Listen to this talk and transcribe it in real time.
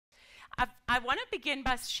I want to begin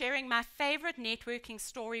by sharing my favorite networking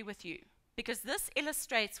story with you, because this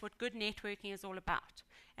illustrates what good networking is all about.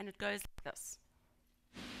 And it goes like this.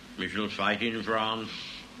 We shall fight in France.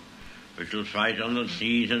 We shall fight on the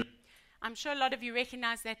seas. I'm sure a lot of you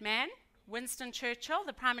recognize that man, Winston Churchill,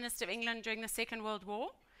 the Prime Minister of England during the Second World War.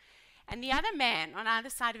 And the other man on either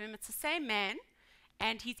side of him, it's the same man,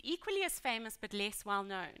 and he's equally as famous but less well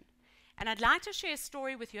known. And I'd like to share a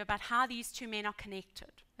story with you about how these two men are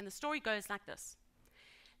connected. And the story goes like this.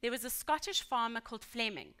 There was a Scottish farmer called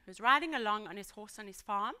Fleming who was riding along on his horse on his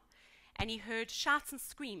farm, and he heard shouts and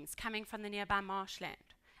screams coming from the nearby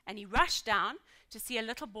marshland. And he rushed down to see a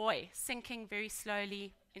little boy sinking very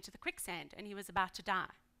slowly into the quicksand, and he was about to die.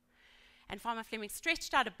 And Farmer Fleming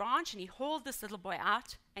stretched out a branch, and he hauled this little boy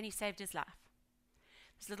out, and he saved his life.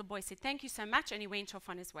 This little boy said, "Thank you so much," and he went off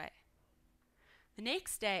on his way. The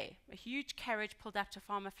next day, a huge carriage pulled up to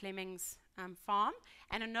Farmer Fleming's farm,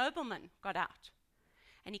 and a nobleman got out.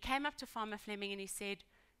 And he came up to Farmer Fleming and he said,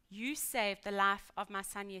 "You saved the life of my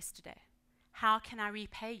son yesterday. How can I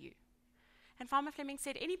repay you?" And Farmer Fleming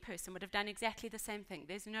said, "Any person would have done exactly the same thing.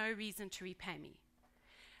 There's no reason to repay me."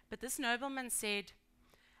 But this nobleman said,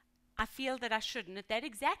 "I feel that I should." And at that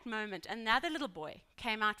exact moment, another little boy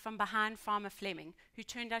came out from behind Farmer Fleming, who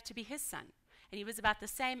turned out to be his son. And he was about the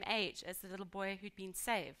same age as the little boy who'd been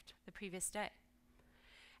saved the previous day.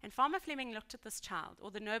 And Farmer Fleming looked at this child, or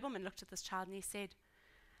the nobleman looked at this child, and he said,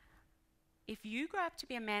 "If you grow up to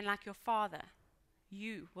be a man like your father,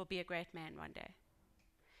 you will be a great man one day."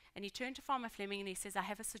 And he turned to Farmer Fleming and he says, "I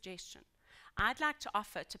have a suggestion. I'd like to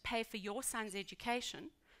offer to pay for your son's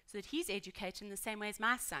education so that he's educated in the same way as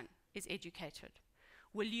my son is educated.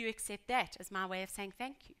 Will you accept that as my way of saying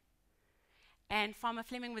thank you?" And Farmer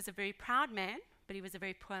Fleming was a very proud man, but he was a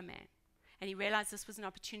very poor man. And he realized this was an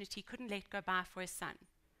opportunity he couldn't let go by for his son.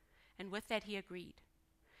 And with that, he agreed.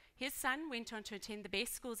 His son went on to attend the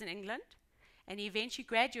best schools in England, and he eventually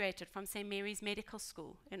graduated from St. Mary's Medical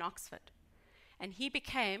School in Oxford. And he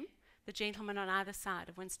became the gentleman on either side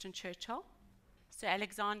of Winston Churchill, Sir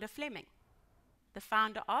Alexander Fleming, the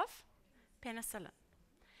founder of penicillin.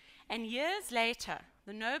 And years later,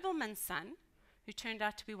 the nobleman's son, who turned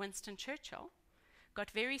out to be Winston Churchill, got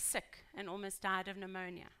very sick and almost died of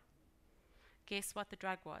pneumonia. Guess what the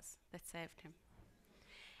drug was that saved him?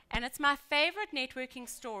 And it's my favorite networking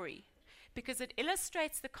story because it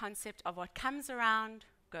illustrates the concept of what comes around,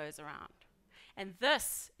 goes around. And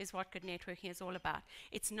this is what good networking is all about.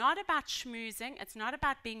 It's not about schmoozing. It's not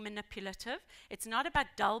about being manipulative. It's not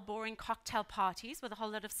about dull, boring cocktail parties with a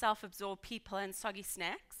whole lot of self-absorbed people and soggy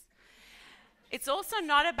snacks. It's also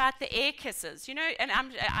not about the air kisses, you know. And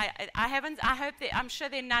I'm sure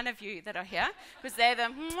there are none of you that are here because they're the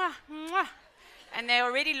mwah, mwah, and they're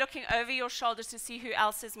already looking over your shoulders to see who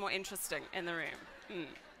else is more interesting in the room.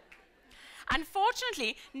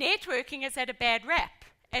 Unfortunately, networking has had a bad rap.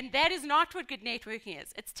 And that is not what good networking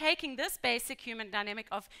is. It's taking this basic human dynamic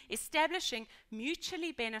of establishing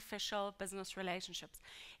mutually beneficial business relationships.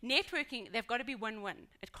 Networking, they've got to be win-win.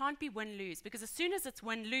 It can't be win-lose, because as soon as it's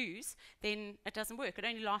win-lose, then it doesn't work. It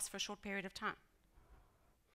only lasts for a short period of time.